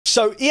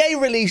So EA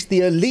released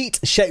the Elite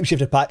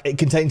Shapeshifter pack. It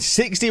contains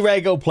 60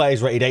 rare gold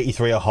players rated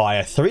 83 or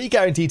higher, 3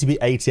 guaranteed to be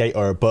 88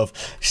 or above,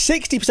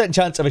 60%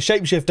 chance of a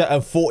shapeshifter,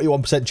 and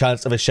 41%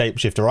 chance of a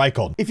shapeshifter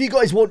icon. If you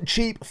guys want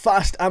cheap,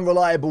 fast, and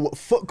reliable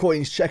foot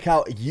coins, check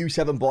out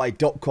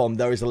u7buy.com.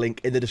 There is a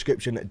link in the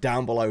description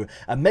down below.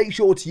 And make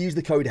sure to use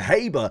the code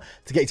HABER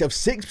to get yourself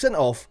 6%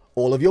 off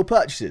all of your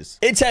purchases.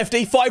 It's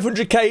hefty,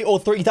 500k or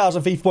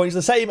 3,000 FIFA points,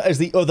 the same as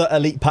the other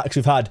elite packs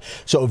we've had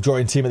sort of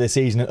during Team of the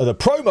Season and other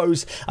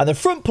promos. And the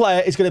front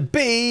player is going to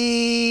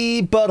be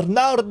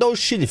Bernardo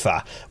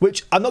Silva,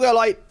 which I'm not going to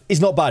lie,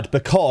 is not bad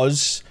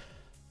because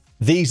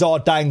these are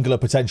dangler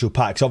potential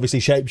packs.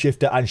 Obviously,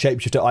 Shapeshifter and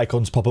Shapeshifter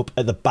icons pop up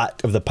at the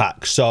back of the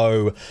pack,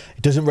 so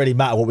it doesn't really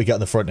matter what we get on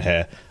the front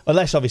here.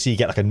 Unless, obviously, you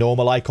get like a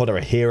normal icon or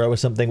a hero or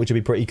something, which would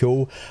be pretty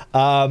cool.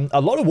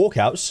 A lot of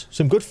walkouts,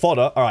 some good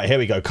fodder. All right, here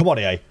we go. Come on,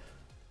 EA.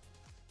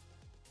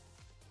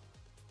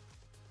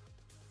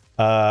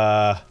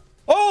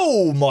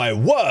 Oh my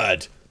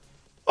word.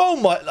 Oh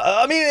my,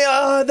 I mean,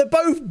 they're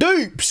both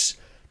dupes.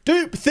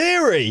 Dupe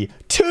theory.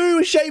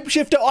 2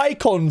 shapeshifter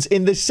icons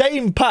in the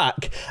same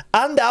pack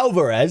and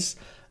Alvarez.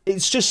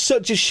 It's just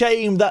such a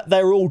shame that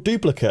they're all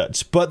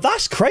duplicates, but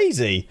that's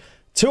crazy.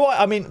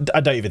 I mean,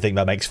 I don't even think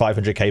that makes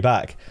 500k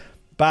back.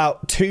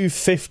 About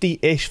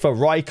 250-ish for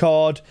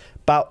Rijkaard,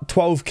 about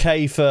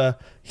 12k for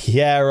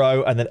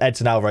Hierro, and then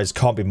Edson Alvarez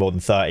can't be more than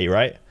 30,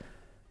 right?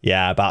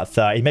 Yeah, about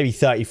 30, maybe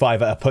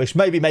 35 at a push.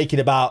 Maybe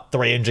making about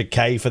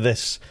 300k for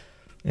this.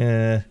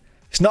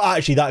 It's not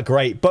actually that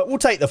great, but we'll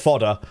take the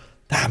fodder.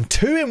 Damn,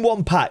 2 in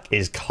 1 pack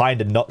is kind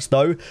of nuts,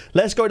 though.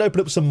 Let's go and open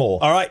up some more.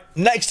 All right,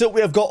 next up,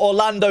 we have got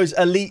Orlando's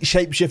Elite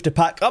Shapeshifter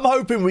pack. I'm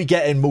hoping we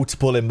get in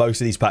multiple in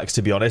most of these packs,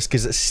 to be honest,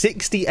 because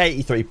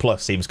 60-83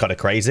 plus seems kind of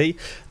crazy.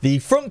 The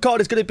front card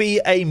is going to be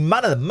a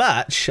man of the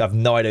match. I have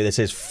no idea who this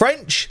is.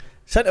 French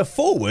centre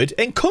forward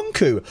in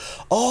Kunku.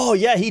 Oh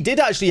yeah, he did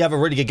actually have a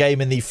really good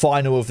game in the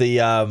final of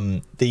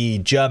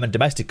the German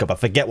domestic cup. I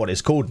forget what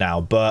it's called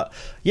now, but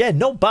yeah,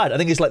 not bad. I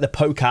think it's like the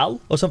Pokal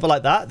or something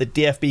like that, the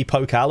DFB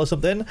Pokal or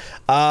something.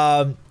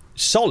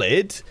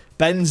 Solid.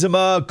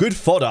 Benzema, good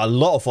fodder, a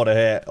lot of fodder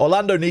here.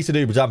 Orlando needs to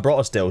do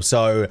Zambrotta still,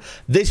 so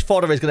this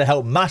fodder is going to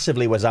help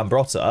massively with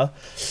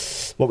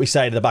Zambrotta. What we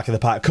say in the back of the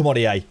pack. Come on,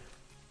 EA.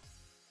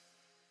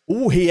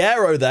 Ooh,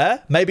 Hierro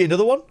there. Maybe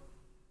another one.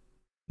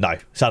 No,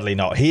 sadly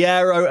not.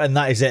 Hierro, and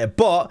that is it.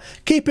 But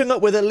keeping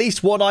up with at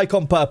least 1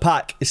 icon per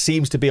pack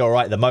seems to be all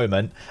right at the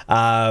moment.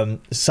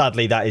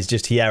 Sadly, that is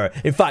just Hierro.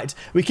 In fact,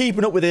 we're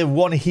keeping up with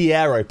 1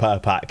 Hierro per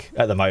pack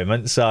at the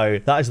moment.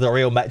 So that is the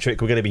real metric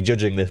we're going to be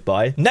judging this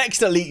by.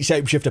 Next Elite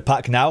Shapeshifter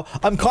pack now.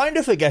 I'm kind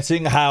of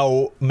forgetting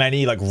how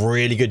many like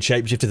really good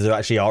Shapeshifters there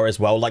actually are as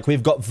well. Like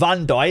we've got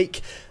Van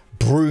Dijk,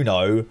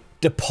 Bruno,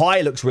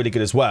 Depay looks really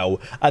good as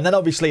well. And then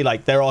obviously,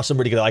 like, there are some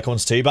really good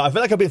icons too. But I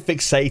feel like I've been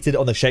fixated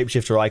on the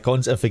shapeshifter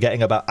icons and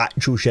forgetting about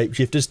actual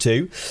shapeshifters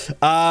too.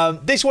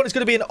 This one is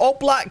going to be an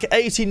Oblak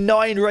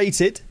 89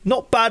 rated.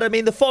 Not bad. I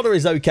mean, the fodder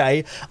is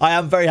okay. I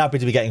am very happy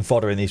to be getting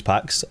fodder in these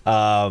packs.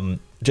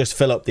 Just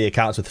fill up the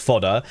accounts with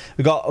fodder.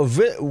 We've got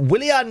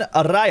Willian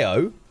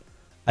Arroyo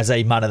as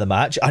a man of the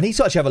match. I need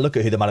to actually have a look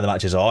at who the man of the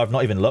matches are. I've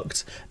not even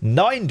looked.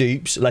 9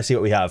 dupes. Let's see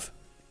what we have.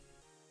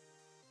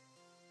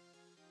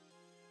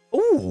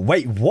 Oh,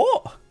 wait,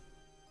 what?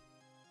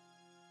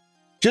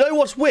 Do you know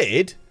what's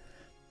weird?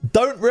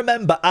 Don't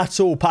remember at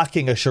all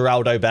packing a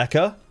Geraldo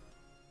Becker.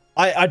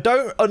 I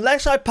don't,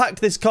 unless I packed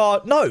this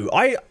card. No,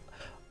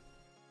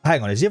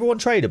 hang on, is the other one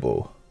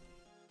tradable?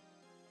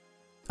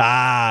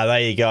 Ah, there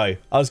you go.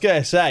 I was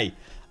going to say,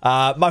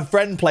 my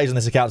friend plays on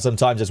this account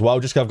sometimes as well,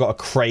 just because I've got a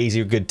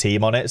crazy good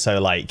team on it. So,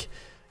 like,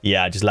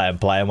 yeah, just let him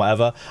play and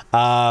whatever.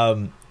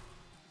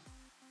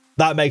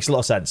 That makes a lot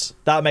of sense.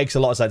 That makes a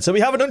lot of sense. So we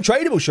have an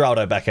untradeable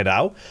Geraldo Becker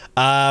now.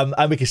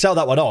 And we can sell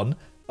that one on.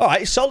 All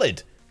right,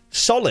 solid.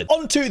 Solid.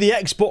 Onto the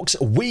Xbox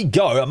we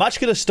go. I'm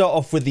actually going to start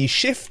off with the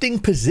Shifting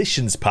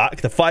Positions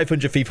pack, the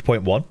 500 FIFA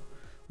point 1.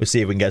 We'll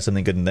see if we can get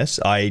something good in this.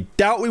 I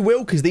doubt we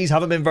will because these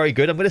haven't been very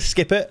good. I'm going to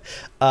skip it.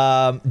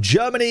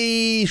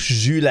 Germany,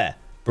 Zule.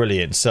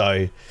 Brilliant.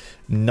 So,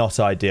 not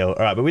ideal.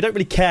 All right, but we don't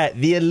really care.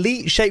 The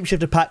Elite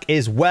Shapeshifter pack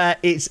is where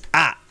it's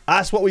at.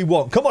 That's what we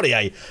want. Come on,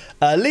 EA.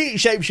 Elite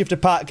Shapeshifter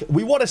pack.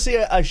 We want to see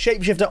a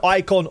Shapeshifter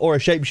icon or a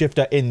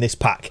Shapeshifter in this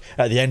pack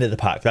at the end of the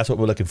pack. That's what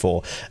we're looking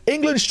for.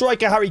 England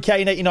striker Harry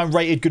Kane, 89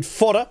 rated. Good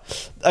fodder.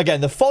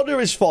 Again, the fodder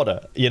is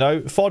fodder. You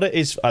know, fodder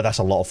is... Oh, that's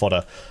a lot of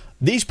fodder.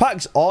 These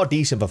packs are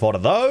decent for fodder,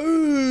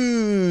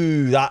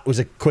 though. That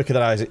was quicker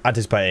than I was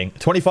anticipating.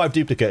 25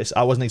 duplicates.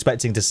 I wasn't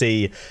expecting to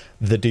see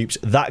the dupes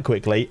that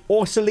quickly.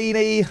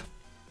 Orsolini.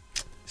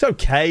 It's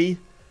okay.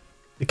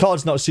 The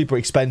card's not super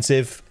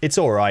expensive. It's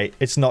all right.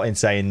 It's not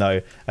insane, though.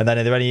 And then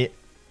are there any...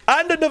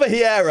 And another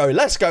Hierro.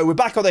 Let's go. We're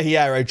back on the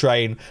Hierro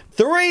train.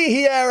 3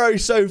 Hierros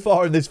so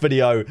far in this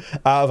video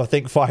out of, I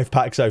think, 5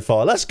 packs so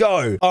far. Let's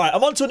go. All right,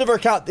 I'm on to another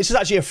account. This is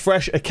actually a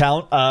fresh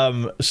account.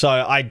 So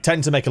I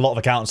tend to make a lot of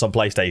accounts on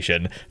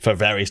PlayStation for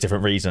various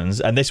different reasons.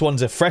 And this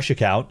one's a fresh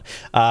account,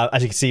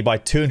 as you can see, by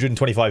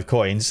 225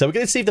 coins. So we're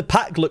going to see if the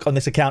pack look on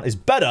this account is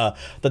better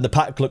than the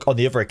pack look on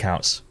the other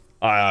accounts.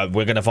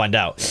 We're going to find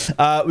out.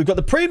 We've got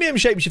the premium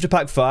shapeshifter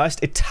pack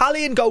first.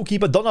 Italian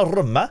goalkeeper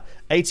Donnarumma,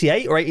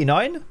 88 or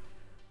 89.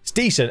 It's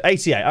decent,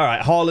 88. All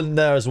right, Haaland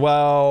there as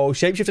well.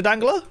 Shapeshifter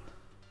dangler?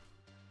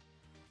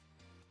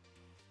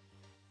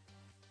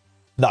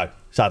 No,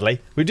 sadly.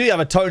 We do have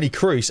a Tony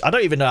Kroos. I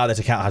don't even know how this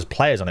account has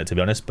players on it, to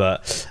be honest,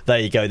 but there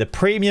you go. The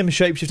premium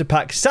shapeshifter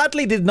pack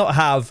sadly did not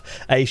have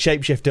a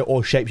shapeshifter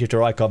or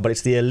shapeshifter icon, but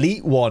it's the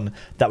elite one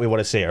that we want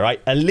to see, all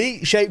right?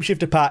 Elite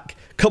shapeshifter pack.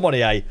 Come on,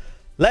 EA.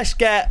 Let's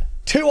get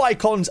 2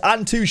 icons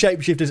and 2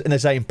 shapeshifters in the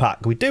same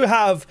pack. We do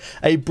have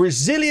a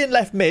Brazilian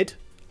left mid.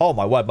 Oh,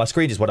 my word. My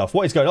screen just went off.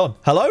 What is going on?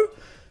 Hello?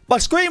 My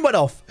screen went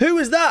off. Who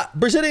is that?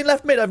 Brazilian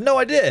left mid. I have no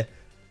idea.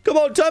 Come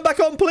on, turn back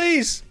on,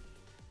 please.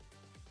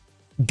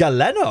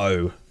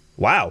 Galeno.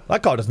 Wow,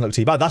 that card doesn't look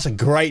too bad. That's a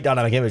great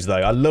dynamic image, though.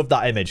 I love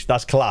that image.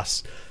 That's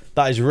class.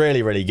 That is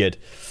really, really good.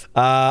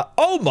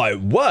 Oh, my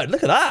word.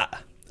 Look at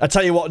that. I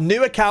tell you what,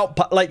 new account,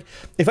 like,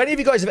 if any of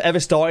you guys have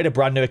ever started a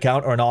brand new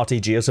account or an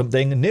RTG or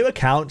something, new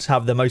accounts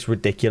have the most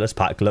ridiculous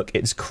pack look.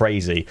 It's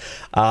crazy.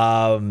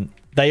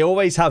 They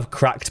always have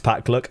cracked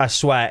pack look. I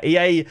swear,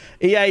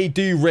 EA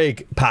do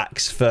rig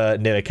packs for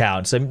new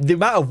accounts. And the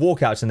amount of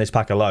walkouts in this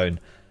pack alone.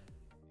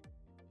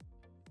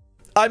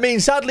 I mean,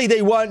 sadly,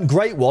 they weren't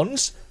great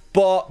ones,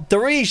 but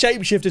 3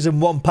 shapeshifters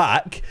in 1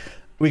 pack.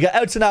 We got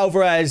Elton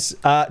Alvarez,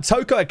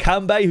 Toko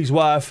Akambe, who's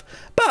worth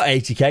about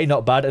 80k,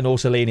 not bad, and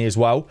Orsolini as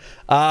well.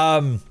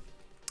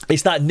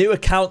 It's that new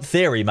account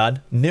theory,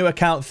 man. New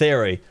account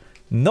theory.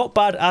 Not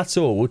bad at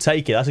all. We'll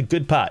take it. That's a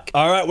good pack.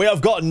 All right, we have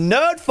got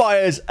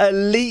Nerdfire's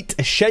Elite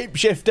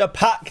Shapeshifter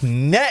pack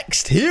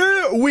next.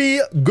 Here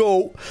we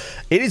go.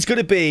 It is going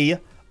to be,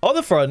 on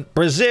the front,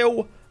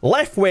 Brazil,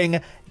 left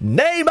wing,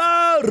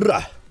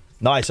 Neymar.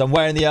 Nice. I'm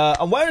wearing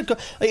the,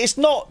 it's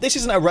not, this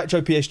isn't a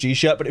retro PSG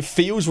shirt, but it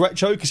feels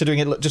retro considering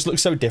it just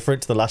looks so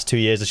different to the last 2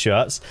 years of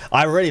shirts.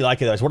 I really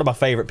like it though. It's one of my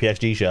favorite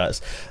PSG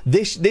shirts.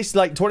 This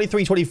like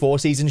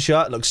 23-24 season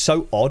shirt looks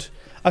so odd.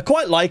 I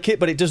quite like it,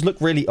 but it does look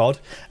really odd.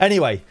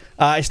 Anyway,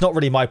 it's not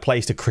really my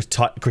place to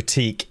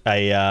critique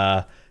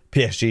a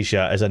PSG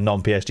shirt as a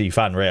non-PSG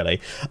fan,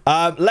 really.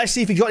 Let's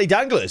see if he's got any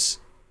danglers.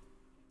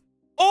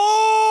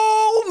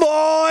 Oh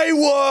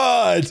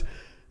my word!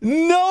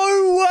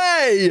 No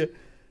way!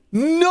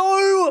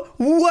 No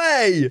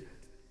way!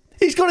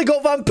 He's got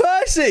Van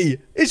Persie!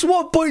 It's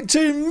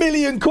 1.2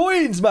 million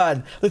coins,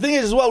 man! The thing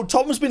is, as well,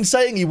 Tom's been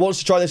saying he wants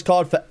to try this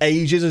card for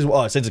ages as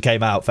well. Since it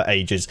came out, for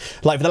ages.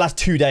 Like, for the last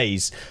 2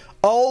 days.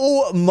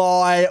 Oh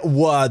my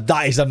word,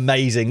 that is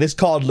amazing. This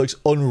card looks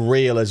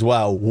unreal as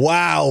well.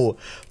 Wow!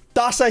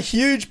 That's a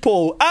huge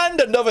pull. And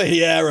another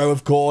hero,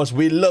 of course.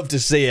 We love to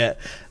see it.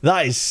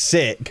 That is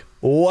sick.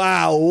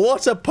 Wow,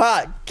 what a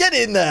pack. Get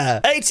in there.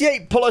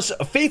 88 plus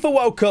FIFA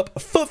World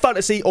Cup, Foot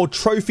Fantasy, or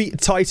Trophy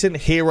Titan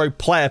Hero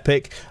Player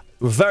Pick.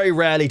 Very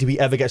rarely do we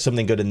ever get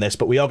something good in this,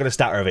 but we are going to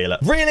stat reveal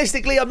it.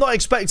 Realistically, I'm not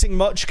expecting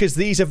much because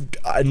these have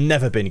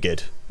never been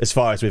good as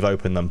far as we've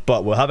opened them.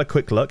 But we'll have a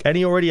quick look.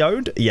 Any already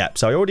owned? Yep.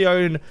 So I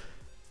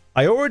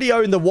already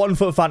own the 1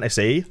 Foot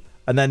Fantasy,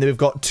 and then we've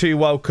got 2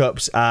 World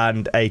Cups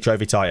and a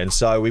Trophy Titan.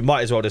 So we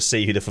might as well just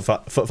see who the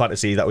Foot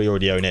Fantasy that we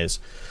already own is.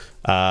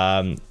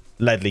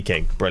 Ledley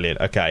King. Brilliant.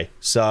 Okay.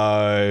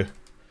 So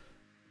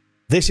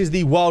this is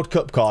the World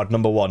Cup card,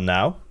 number 1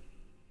 now.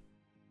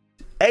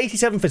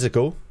 87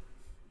 physical.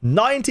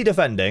 90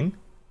 defending.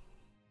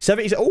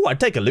 70. Oh,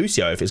 I'd take a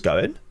Lucio if it's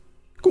going.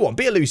 Go on,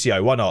 be a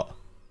Lucio. Why not?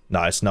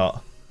 No, it's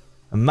not.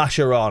 A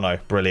Mascherano.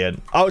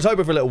 Brilliant. I was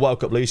hoping for a little World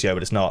Cup Lucio,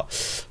 but it's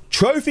not.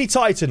 Trophy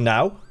Titan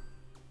now.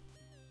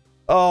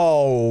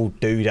 Oh,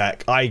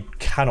 Dudek. I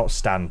cannot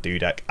stand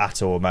Dudek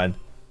at all, man.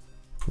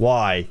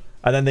 Why?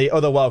 And then the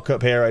other World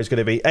Cup hero is going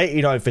to be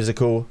 89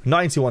 physical,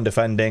 91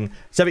 defending,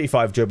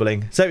 75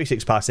 dribbling,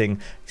 76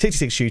 passing,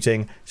 66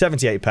 shooting,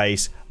 78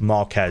 pace,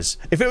 Marquez.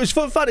 If it was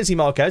Foot Fantasy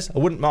Marquez, I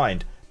wouldn't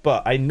mind.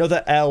 But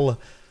another L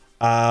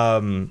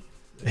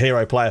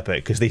hero player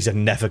pick, because these are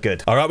never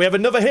good. All right, we have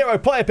another hero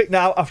player pick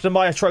now after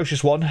my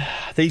atrocious one.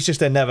 These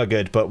just are never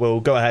good, but we'll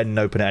go ahead and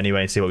open it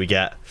anyway and see what we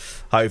get.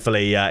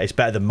 Hopefully, it's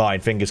better than mine.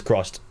 Fingers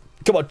crossed.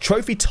 Come on,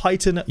 Trophy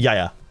Titan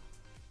Yaya.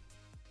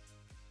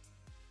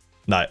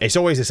 No, it's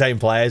always the same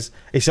players.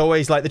 It's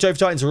always like the Trophy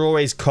Titans are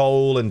always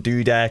Cole and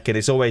Dudek, and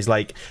it's always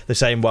like the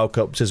same World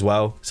Cups as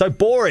well. So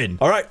boring.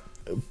 All right,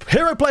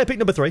 hero player pick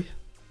number 3.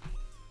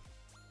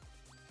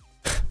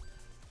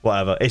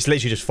 Whatever. It's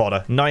literally just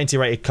fodder. 90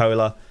 rated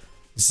Cola,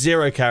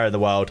 0 care in the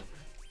world.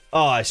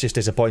 Oh, it's just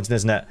disappointing,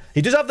 isn't it?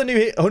 He does have the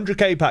new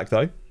 100k pack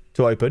though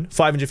to open.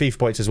 500 FIFA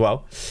points as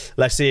well.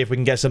 Let's see if we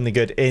can get something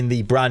good in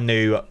the brand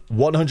new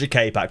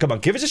 100k pack. Come on,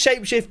 give us a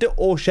shapeshifter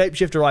or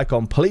shapeshifter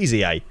icon, please,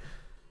 EA.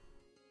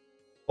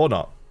 Or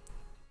not.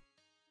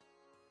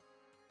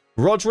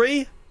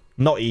 Rodri,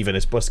 not even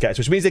as Busquets,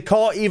 which means it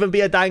can't even be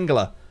a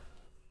dangler.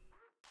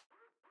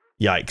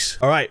 Yikes.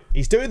 All right,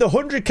 he's doing the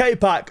 100k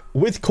pack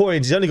with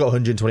coins. He's only got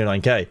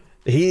 129k.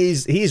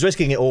 He's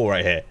risking it all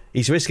right here.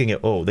 He's risking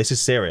it all. This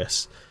is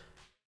serious.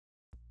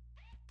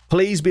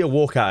 Please be a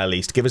walkout at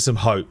least. Give us some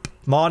hope.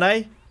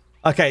 Mane?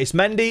 Okay, it's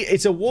Mendy.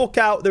 It's a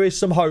walkout. There is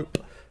some hope.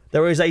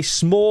 There is a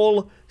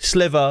small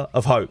sliver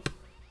of hope.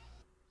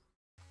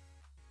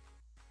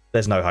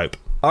 There's no hope.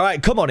 All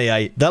right, come on,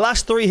 EA. The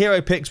last 3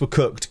 hero picks were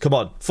cooked. Come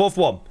on, 4th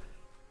one.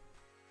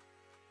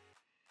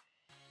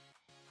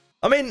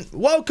 I mean,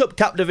 World Cup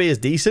Captivity is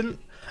decent.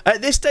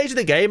 At this stage of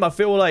the game, I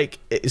feel like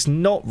it's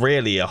not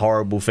really a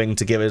horrible thing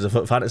to give as a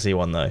Foot Fantasy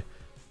one, though.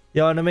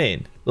 You know what I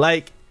mean?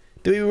 Like,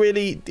 do we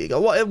really...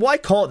 Why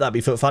can't that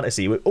be Foot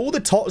Fantasy? All the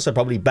tots are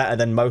probably better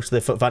than most of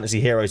the Foot Fantasy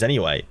heroes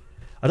anyway.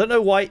 I don't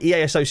know why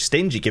EA are so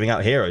stingy giving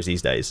out heroes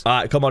these days. All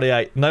right, come on,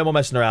 EA. No more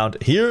messing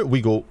around. Here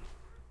we go.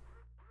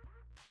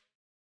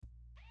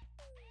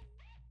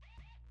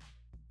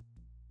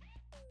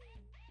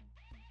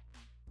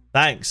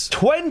 Thanks.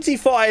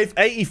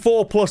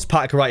 2584 plus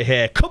pack right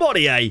here. Come on,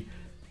 EA.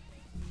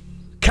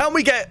 Can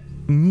we get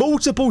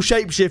multiple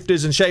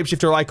shapeshifters and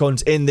shapeshifter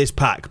icons in this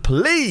pack,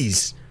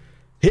 please?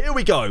 Here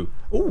we go.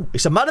 Oh,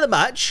 it's a man of the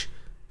match.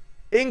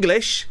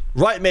 English,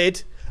 right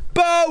mid.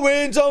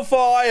 Bowen's on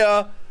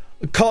fire.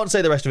 Can't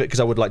say the rest of it because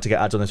I would like to get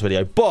ads on this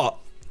video, but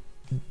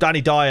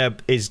Danny Dyer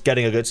is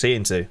getting a good see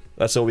into.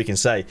 That's all we can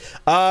say.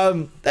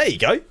 There you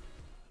go.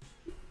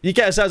 You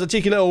get ourselves a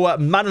cheeky little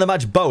man of the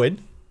match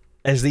Bowen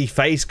as the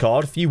face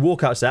card. A few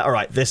walkouts there. All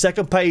right, the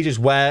second page is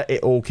where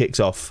it all kicks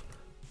off.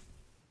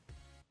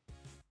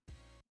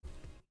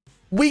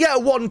 We get a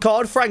 1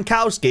 card,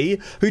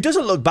 Frankowski, who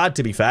doesn't look bad,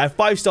 to be fair.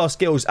 5-star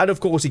skills, and of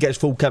course he gets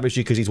full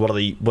chemistry because he's one of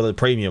the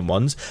premium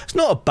ones. It's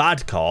not a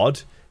bad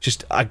card.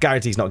 Just, I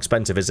guarantee he's not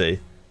expensive, is he?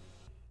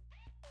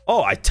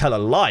 Oh, I tell a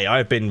lie.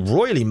 I've been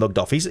royally mugged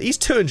off. He's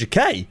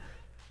 200k.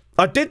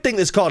 I did think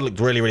this card looked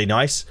really, really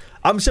nice.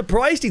 I'm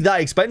surprised he's that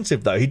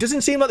expensive, though. He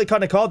doesn't seem like the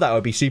kind of card that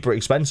would be super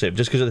expensive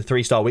just because of the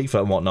 3-star weak foot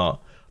and whatnot.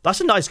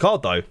 That's a nice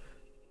card, though.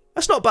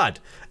 That's not bad.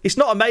 It's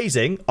not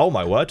amazing. Oh,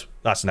 my word.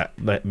 That's a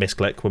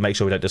misclick. We'll make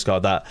sure we don't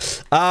discard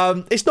that.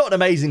 It's not an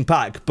amazing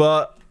pack,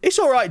 but it's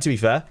all right, to be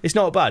fair. It's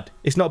not bad.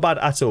 It's not bad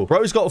at all.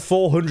 Bro's got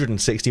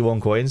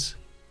 461 coins.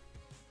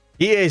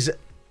 He is...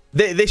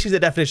 This is the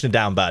definition of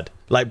down bad.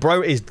 Like,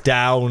 bro is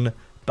down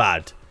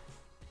bad.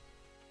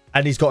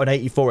 And he's got an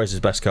 84 as his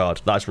best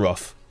card. That's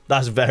rough.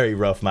 That's very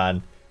rough,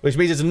 man. Which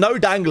means there's no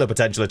dangler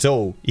potential at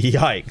all.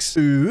 Yikes.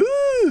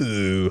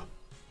 Ooh.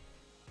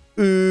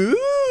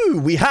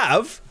 Ooh. We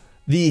have...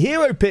 the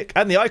hero pick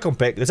and the icon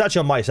pick, that's actually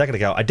on my second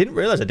account. I didn't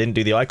realize I didn't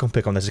do the icon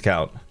pick on this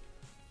account.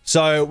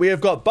 So we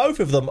have got both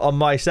of them on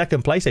my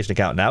second PlayStation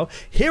account now.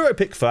 Hero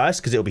pick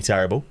first, because it'll be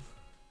terrible.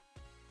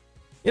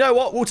 You know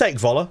what? We'll take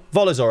Vola.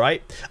 Vola's all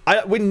right.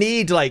 We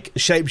need, like,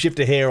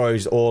 shapeshifter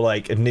heroes or,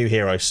 like, a new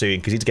hero soon,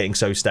 because he's getting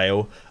so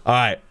stale. All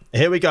right.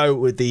 Here we go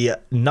with the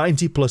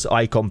 90+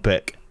 icon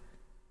pick.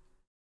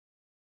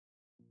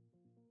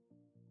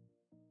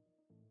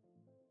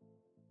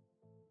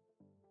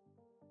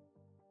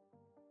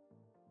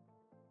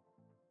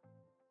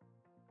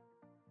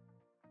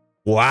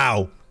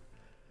 Wow.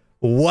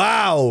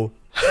 Wow.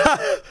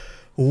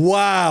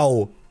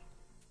 Wow.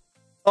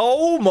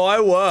 Oh, my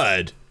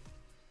word.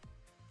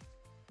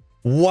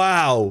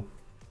 Wow.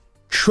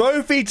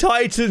 Trophy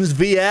Titans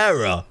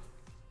Vieira.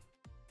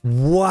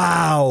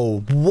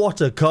 Wow.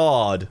 What a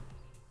card.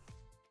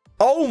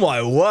 Oh,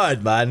 my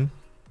word, man.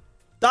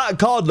 That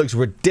card looks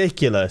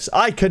ridiculous.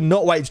 I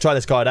cannot wait to try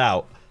this card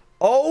out.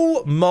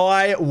 Oh,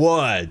 my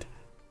word.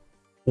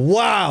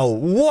 Wow,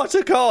 what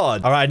a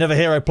card. All right, another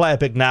hero player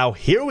pick now.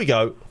 Here we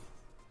go.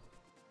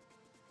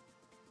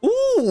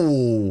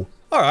 Ooh,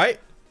 all right.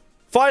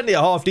 Finally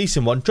a half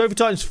decent one. Trophy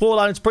Titans 4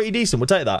 line is pretty decent. We'll take that.